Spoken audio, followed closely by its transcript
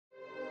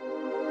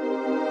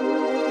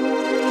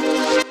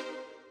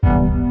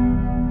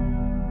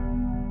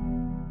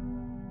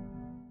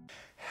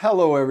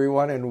Hello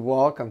everyone and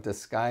welcome to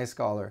Sky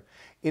Scholar.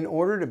 In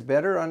order to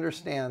better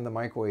understand the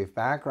microwave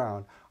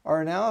background, our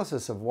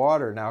analysis of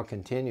water now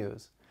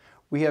continues.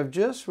 We have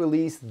just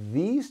released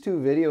these two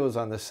videos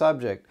on the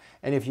subject,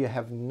 and if you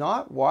have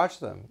not watched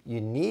them, you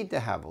need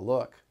to have a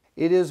look.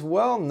 It is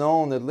well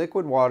known that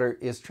liquid water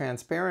is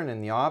transparent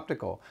in the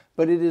optical,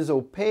 but it is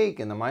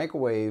opaque in the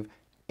microwave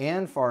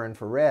and far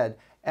infrared,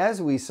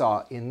 as we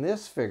saw in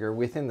this figure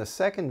within the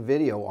second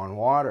video on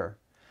water.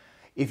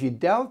 If you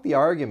doubt the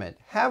argument,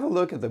 have a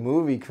look at the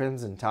movie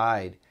Crimson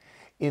Tide.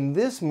 In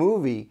this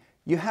movie,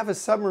 you have a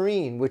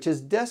submarine which is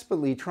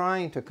desperately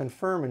trying to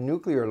confirm a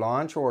nuclear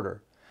launch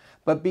order.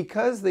 But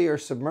because they are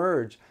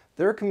submerged,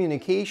 their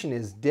communication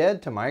is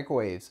dead to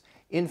microwaves.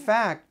 In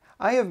fact,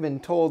 I have been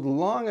told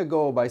long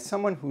ago by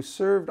someone who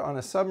served on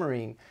a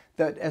submarine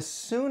that as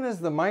soon as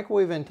the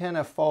microwave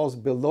antenna falls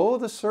below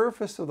the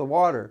surface of the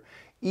water,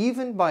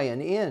 even by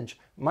an inch,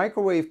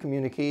 microwave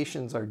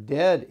communications are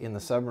dead in the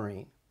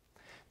submarine.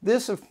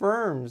 This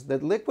affirms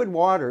that liquid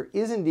water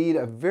is indeed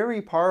a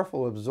very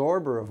powerful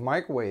absorber of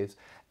microwaves,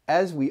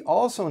 as we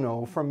also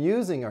know from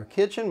using our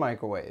kitchen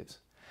microwaves.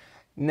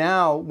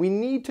 Now, we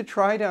need to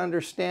try to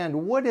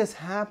understand what is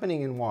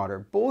happening in water,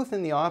 both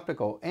in the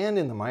optical and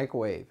in the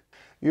microwave.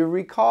 You'll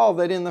recall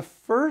that in the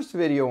first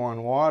video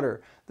on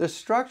water, the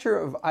structure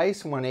of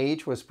ice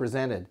 1H was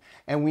presented,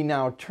 and we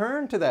now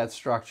turn to that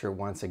structure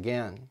once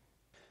again.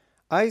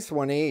 Ice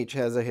 1H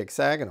has a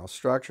hexagonal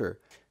structure.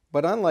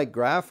 But unlike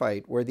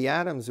graphite, where the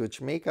atoms which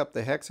make up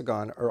the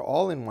hexagon are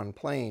all in one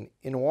plane,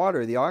 in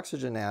water the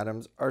oxygen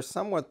atoms are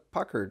somewhat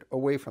puckered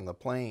away from the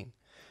plane.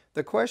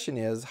 The question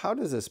is, how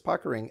does this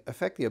puckering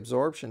affect the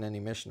absorption and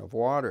emission of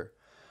water?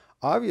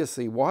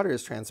 Obviously, water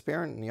is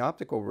transparent in the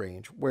optical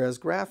range, whereas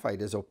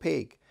graphite is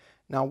opaque.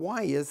 Now,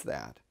 why is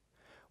that?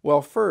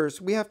 Well,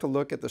 first, we have to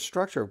look at the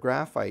structure of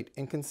graphite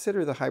and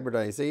consider the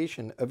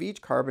hybridization of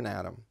each carbon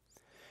atom.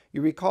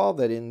 You recall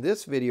that in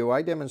this video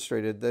I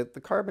demonstrated that the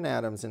carbon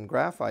atoms in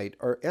graphite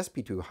are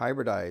sp2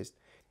 hybridized.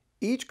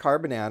 Each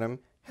carbon atom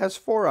has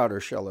 4 outer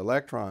shell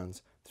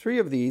electrons. 3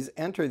 of these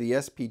enter the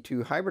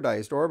sp2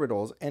 hybridized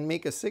orbitals and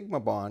make a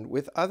sigma bond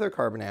with other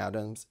carbon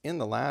atoms in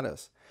the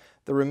lattice.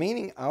 The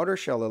remaining outer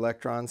shell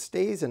electron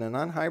stays in an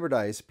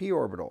unhybridized p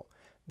orbital.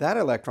 That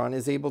electron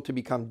is able to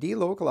become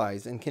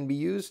delocalized and can be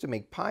used to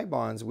make pi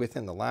bonds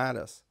within the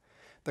lattice.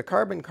 The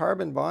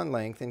carbon-carbon bond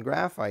length in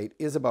graphite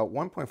is about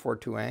 1.42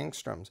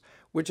 angstroms,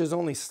 which is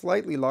only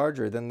slightly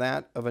larger than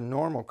that of a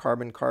normal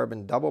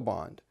carbon-carbon double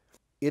bond.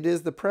 It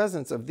is the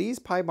presence of these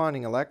pi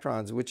bonding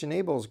electrons which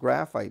enables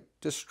graphite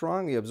to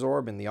strongly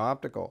absorb in the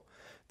optical.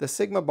 The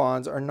sigma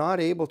bonds are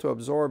not able to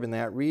absorb in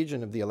that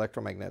region of the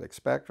electromagnetic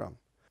spectrum.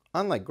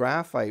 Unlike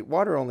graphite,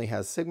 water only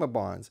has sigma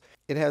bonds.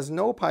 It has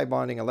no pi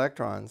bonding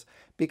electrons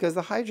because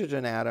the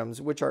hydrogen atoms,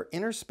 which are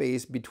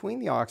interspaced between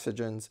the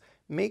oxygens,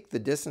 make the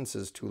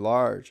distances too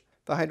large.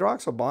 The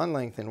hydroxyl bond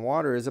length in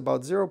water is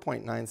about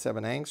 0.97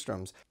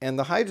 angstroms, and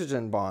the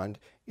hydrogen bond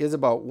is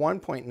about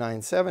 1.97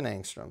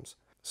 angstroms.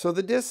 So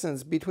the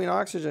distance between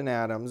oxygen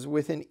atoms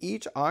within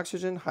each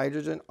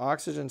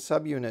oxygen-hydrogen-oxygen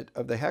subunit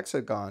of the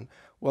hexagon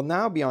will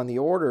now be on the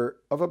order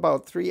of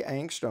about 3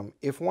 angstrom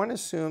if one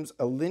assumes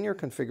a linear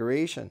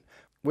configuration,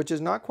 which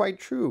is not quite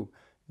true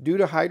due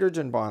to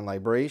hydrogen bond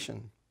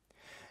libration.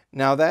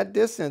 Now that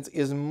distance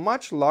is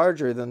much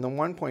larger than the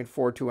 1.42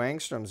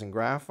 angstroms in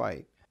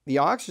graphite. The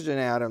oxygen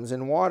atoms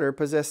in water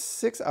possess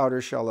 6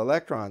 outer shell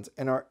electrons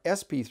and are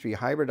sp3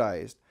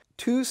 hybridized.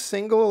 2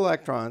 single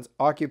electrons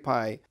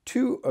occupy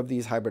 2 of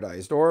these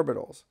hybridized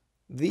orbitals.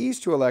 These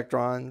 2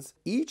 electrons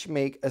each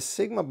make a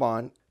sigma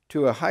bond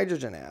to a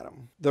hydrogen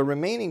atom. The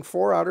remaining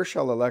 4 outer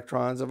shell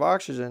electrons of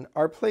oxygen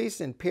are placed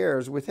in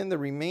pairs within the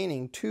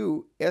remaining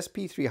 2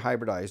 sp3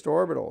 hybridized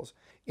orbitals.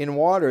 In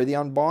water, the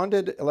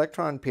unbonded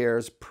electron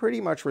pairs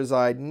pretty much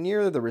reside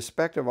near the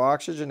respective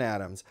oxygen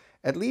atoms,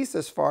 at least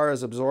as far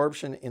as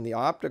absorption in the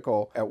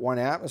optical at 1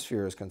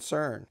 atmosphere is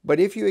concerned.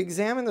 But if you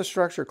examine the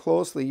structure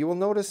closely, you will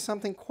notice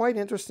something quite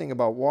interesting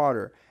about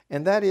water,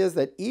 and that is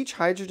that each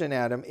hydrogen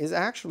atom is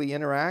actually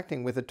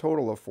interacting with a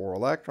total of 4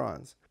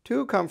 electrons.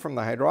 2 come from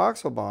the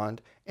hydroxyl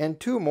bond, and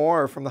 2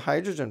 more from the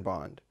hydrogen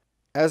bond.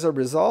 As a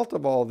result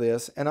of all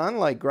this, and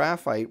unlike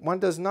graphite, one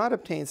does not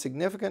obtain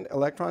significant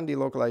electron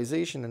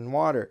delocalization in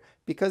water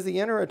because the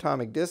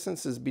interatomic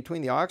distances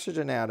between the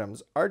oxygen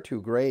atoms are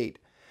too great.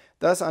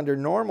 Thus, under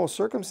normal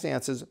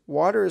circumstances,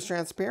 water is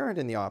transparent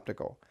in the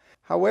optical.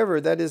 However,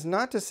 that is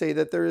not to say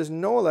that there is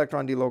no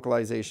electron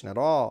delocalization at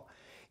all.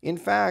 In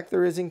fact,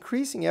 there is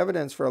increasing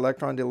evidence for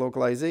electron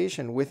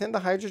delocalization within the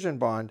hydrogen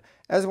bond,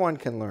 as one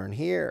can learn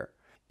here.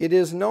 It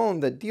is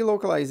known that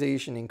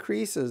delocalization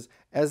increases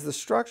as the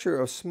structure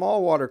of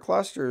small water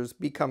clusters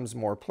becomes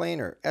more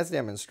planar, as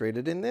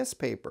demonstrated in this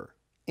paper.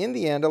 In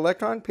the end,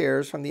 electron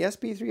pairs from the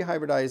sp3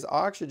 hybridized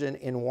oxygen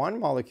in one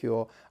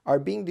molecule are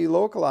being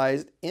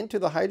delocalized into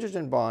the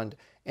hydrogen bond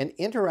and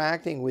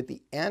interacting with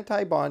the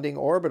anti-bonding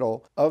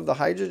orbital of the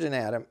hydrogen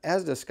atom,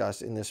 as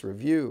discussed in this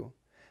review.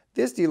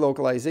 This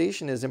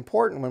delocalization is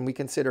important when we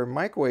consider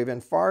microwave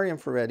and far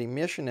infrared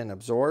emission and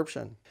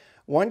absorption.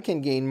 One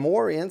can gain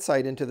more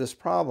insight into this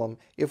problem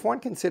if one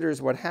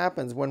considers what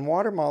happens when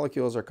water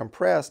molecules are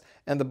compressed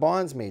and the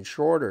bonds made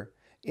shorter.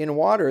 In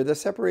water, the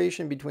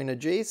separation between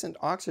adjacent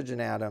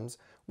oxygen atoms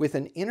with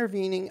an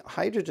intervening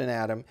hydrogen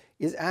atom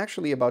is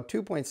actually about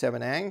 2.7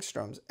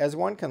 angstroms, as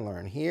one can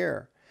learn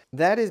here.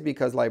 That is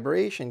because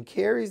libration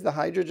carries the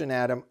hydrogen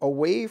atom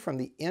away from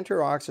the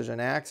interoxygen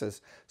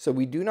axis, so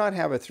we do not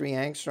have a 3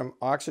 angstrom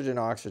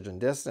oxygen-oxygen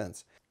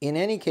distance. In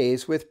any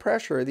case, with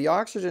pressure, the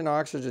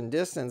oxygen-oxygen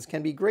distance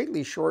can be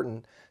greatly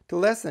shortened to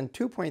less than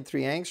 2.3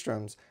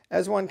 angstroms,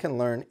 as one can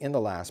learn in the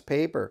last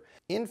paper.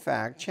 In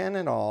fact, Chen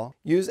et al.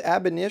 Use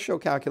ab initio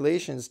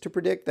calculations to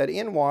predict that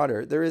in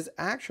water there is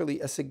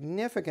actually a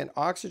significant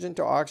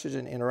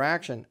oxygen-to-oxygen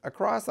interaction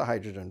across the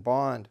hydrogen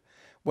bond.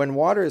 When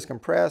water is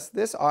compressed,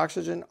 this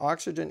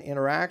oxygen-oxygen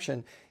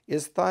interaction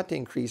is thought to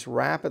increase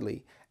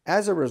rapidly.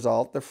 As a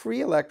result, the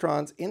free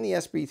electrons in the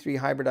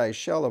sp3 hybridized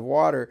shell of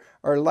water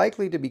are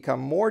likely to become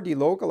more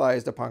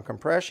delocalized upon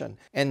compression,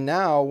 and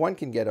now one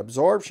can get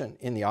absorption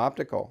in the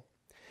optical.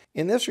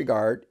 In this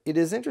regard, it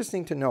is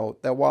interesting to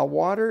note that while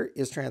water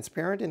is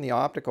transparent in the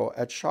optical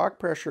at shock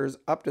pressures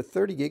up to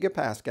 30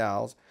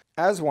 gigapascals,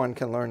 as one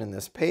can learn in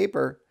this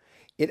paper,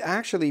 it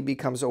actually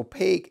becomes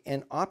opaque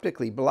and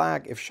optically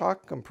black if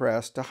shock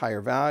compressed to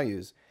higher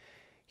values.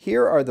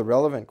 Here are the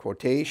relevant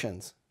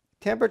quotations.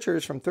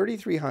 Temperatures from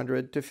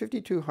 3300 to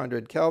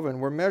 5200 Kelvin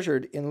were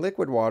measured in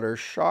liquid water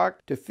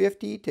shocked to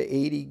 50 to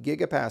 80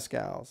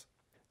 gigapascals.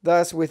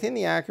 Thus, within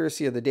the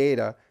accuracy of the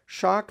data,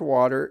 shocked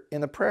water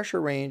in the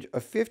pressure range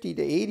of 50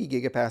 to 80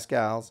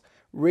 gigapascals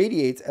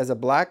radiates as a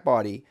black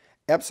body,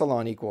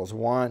 epsilon equals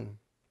 1.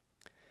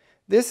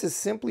 This is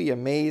simply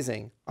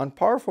amazing. On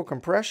powerful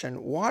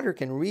compression, water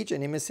can reach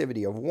an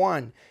emissivity of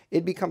 1.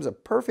 It becomes a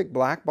perfect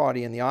black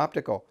body in the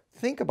optical.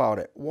 Think about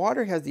it.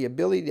 Water has the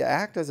ability to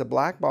act as a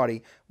black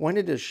body when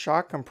it is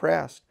shock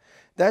compressed.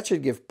 That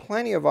should give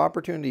plenty of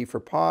opportunity for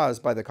pause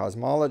by the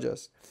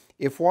cosmologists.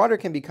 If water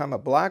can become a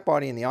black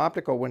body in the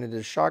optical when it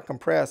is shock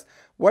compressed,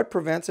 what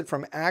prevents it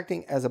from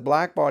acting as a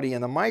black body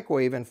in the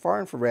microwave and far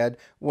infrared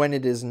when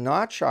it is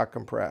not shock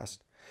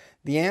compressed?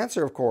 The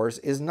answer, of course,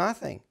 is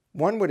nothing.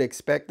 One would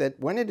expect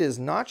that when it is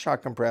not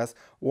shock compressed,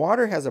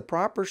 water has a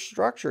proper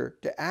structure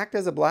to act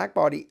as a black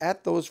body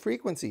at those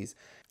frequencies.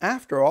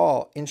 After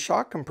all, in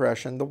shock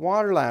compression, the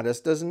water lattice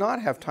does not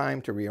have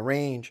time to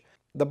rearrange.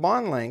 The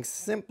bond lengths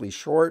simply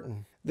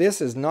shorten. This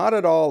is not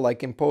at all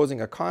like imposing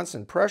a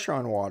constant pressure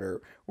on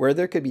water, where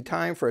there could be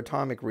time for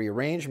atomic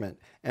rearrangement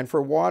and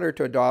for water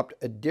to adopt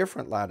a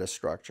different lattice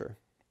structure.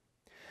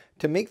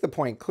 To make the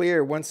point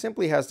clear, one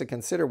simply has to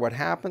consider what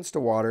happens to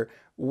water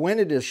when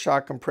it is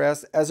shock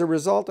compressed as a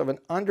result of an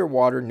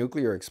underwater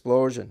nuclear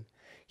explosion.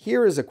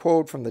 Here is a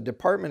quote from the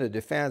Department of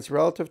Defense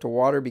relative to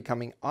water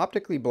becoming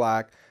optically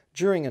black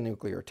during a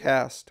nuclear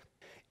test.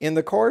 In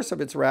the course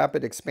of its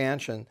rapid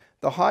expansion,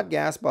 the hot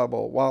gas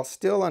bubble, while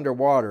still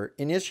underwater,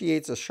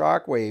 initiates a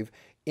shock wave.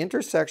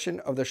 Intersection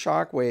of the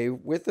shock wave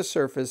with the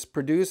surface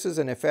produces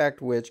an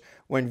effect which,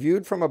 when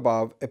viewed from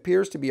above,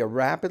 appears to be a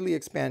rapidly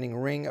expanding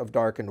ring of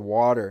darkened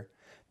water.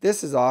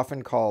 This is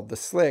often called the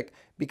slick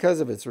because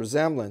of its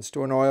resemblance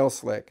to an oil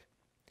slick.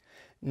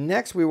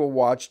 Next, we will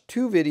watch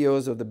 2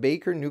 videos of the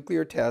Baker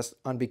nuclear test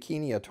on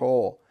Bikini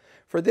Atoll.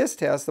 For this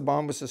test, the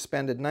bomb was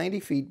suspended 90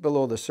 feet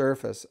below the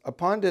surface.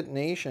 Upon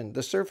detonation,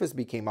 the surface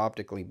became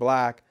optically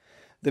black.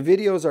 The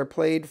videos are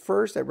played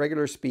first at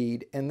regular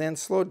speed and then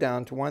slowed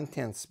down to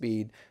 1/10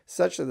 speed,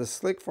 such that the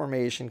slick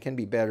formation can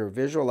be better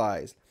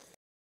visualized.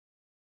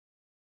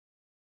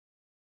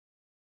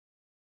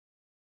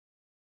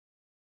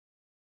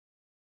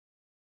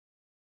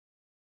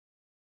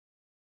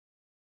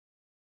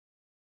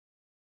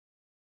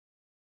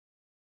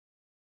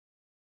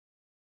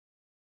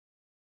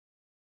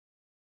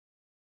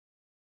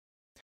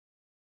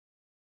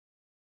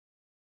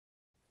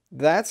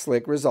 That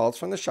slick results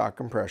from the shock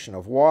compression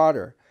of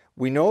water.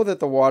 We know that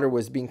the water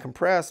was being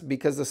compressed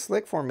because the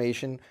slick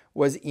formation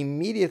was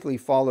immediately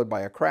followed by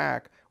a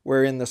crack,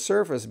 wherein the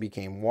surface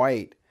became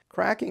white.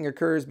 Cracking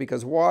occurs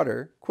because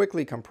water,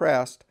 quickly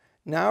compressed,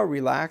 now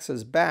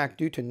relaxes back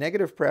due to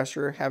negative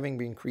pressure having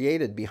been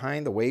created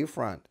behind the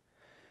wavefront.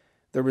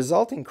 The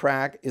resulting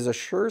crack is a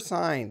sure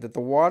sign that the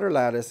water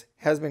lattice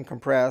has been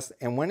compressed,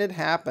 and when it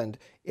happened,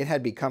 it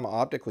had become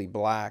optically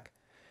black.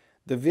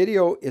 The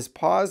video is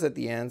paused at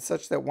the end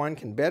such that one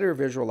can better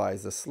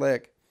visualize the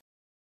slick.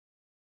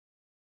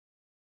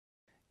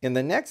 In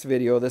the next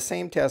video, the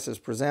same test is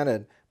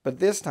presented, but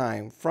this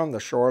time from the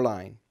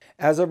shoreline.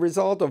 As a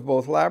result of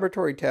both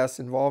laboratory tests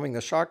involving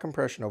the shock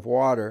compression of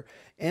water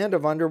and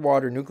of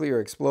underwater nuclear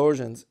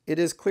explosions, it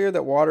is clear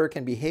that water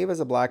can behave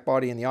as a black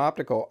body in the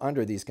optical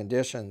under these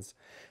conditions.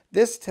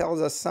 This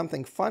tells us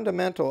something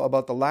fundamental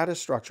about the lattice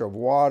structure of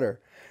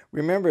water.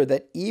 Remember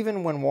that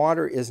even when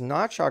water is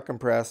not shock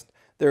compressed,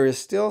 there is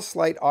still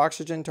slight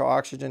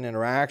oxygen-to-oxygen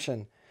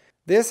interaction.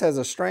 This has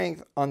a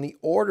strength on the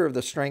order of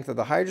the strength of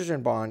the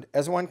hydrogen bond,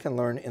 as one can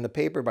learn in the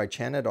paper by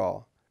Chen et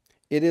al.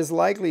 It is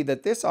likely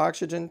that this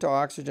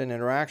oxygen-to-oxygen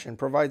interaction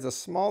provides a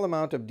small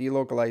amount of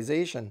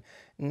delocalization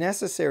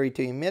necessary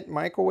to emit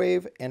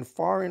microwave and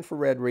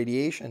far-infrared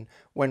radiation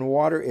when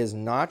water is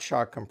not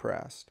shock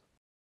compressed.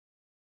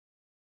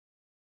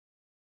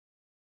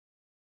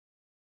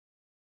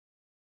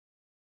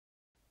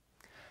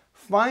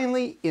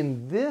 Finally,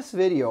 in this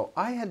video,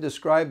 I had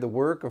described the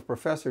work of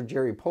Professor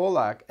Jerry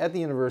Polak at the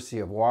University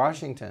of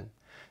Washington.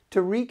 To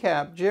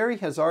recap, Jerry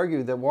has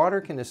argued that water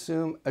can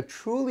assume a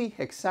truly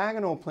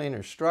hexagonal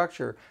planar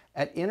structure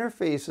at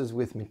interfaces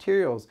with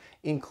materials,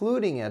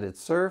 including at its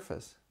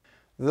surface.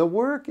 The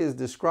work is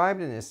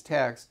described in his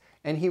text,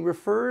 and he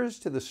refers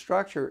to the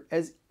structure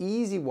as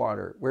easy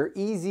water, where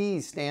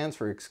EZ stands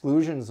for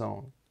exclusion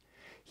zone.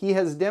 He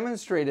has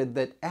demonstrated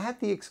that at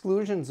the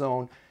exclusion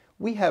zone,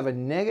 we have a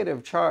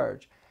negative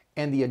charge,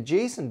 and the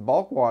adjacent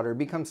bulk water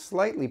becomes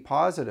slightly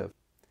positive.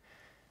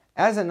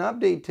 As an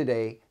update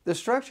today, the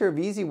structure of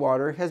easy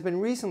water has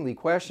been recently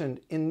questioned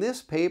in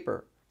this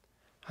paper.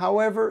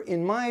 However,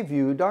 in my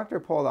view, Dr.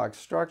 Polak's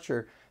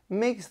structure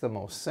makes the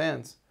most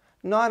sense,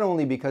 not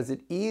only because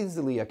it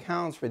easily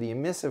accounts for the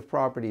emissive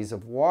properties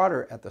of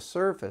water at the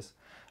surface,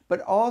 but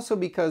also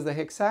because the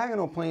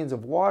hexagonal planes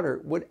of water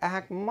would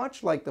act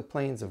much like the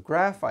planes of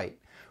graphite,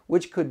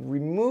 which could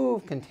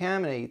remove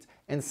contaminants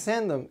and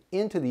send them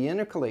into the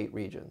intercalate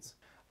regions.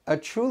 A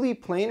truly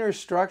planar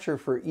structure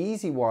for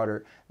easy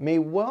water may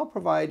well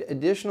provide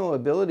additional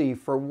ability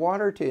for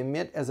water to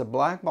emit as a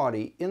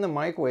blackbody in the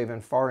microwave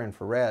and far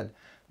infrared,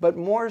 but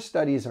more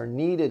studies are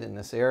needed in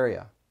this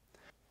area.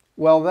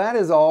 Well, that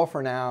is all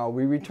for now.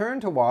 We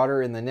return to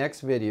water in the next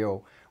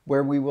video,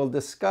 where we will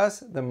discuss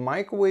the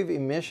microwave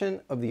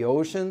emission of the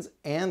oceans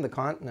and the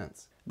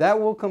continents. That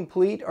will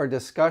complete our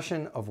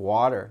discussion of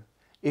water.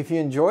 If you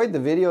enjoyed the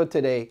video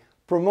today,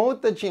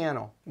 promote the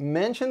channel,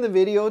 mention the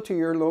video to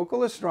your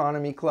local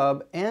astronomy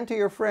club and to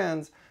your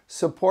friends,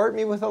 support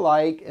me with a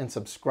like, and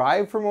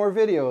subscribe for more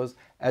videos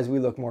as we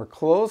look more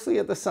closely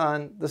at the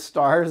sun, the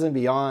stars, and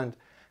beyond.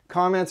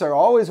 Comments are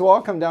always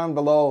welcome down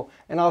below,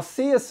 and I'll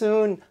see you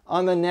soon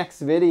on the next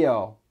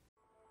video.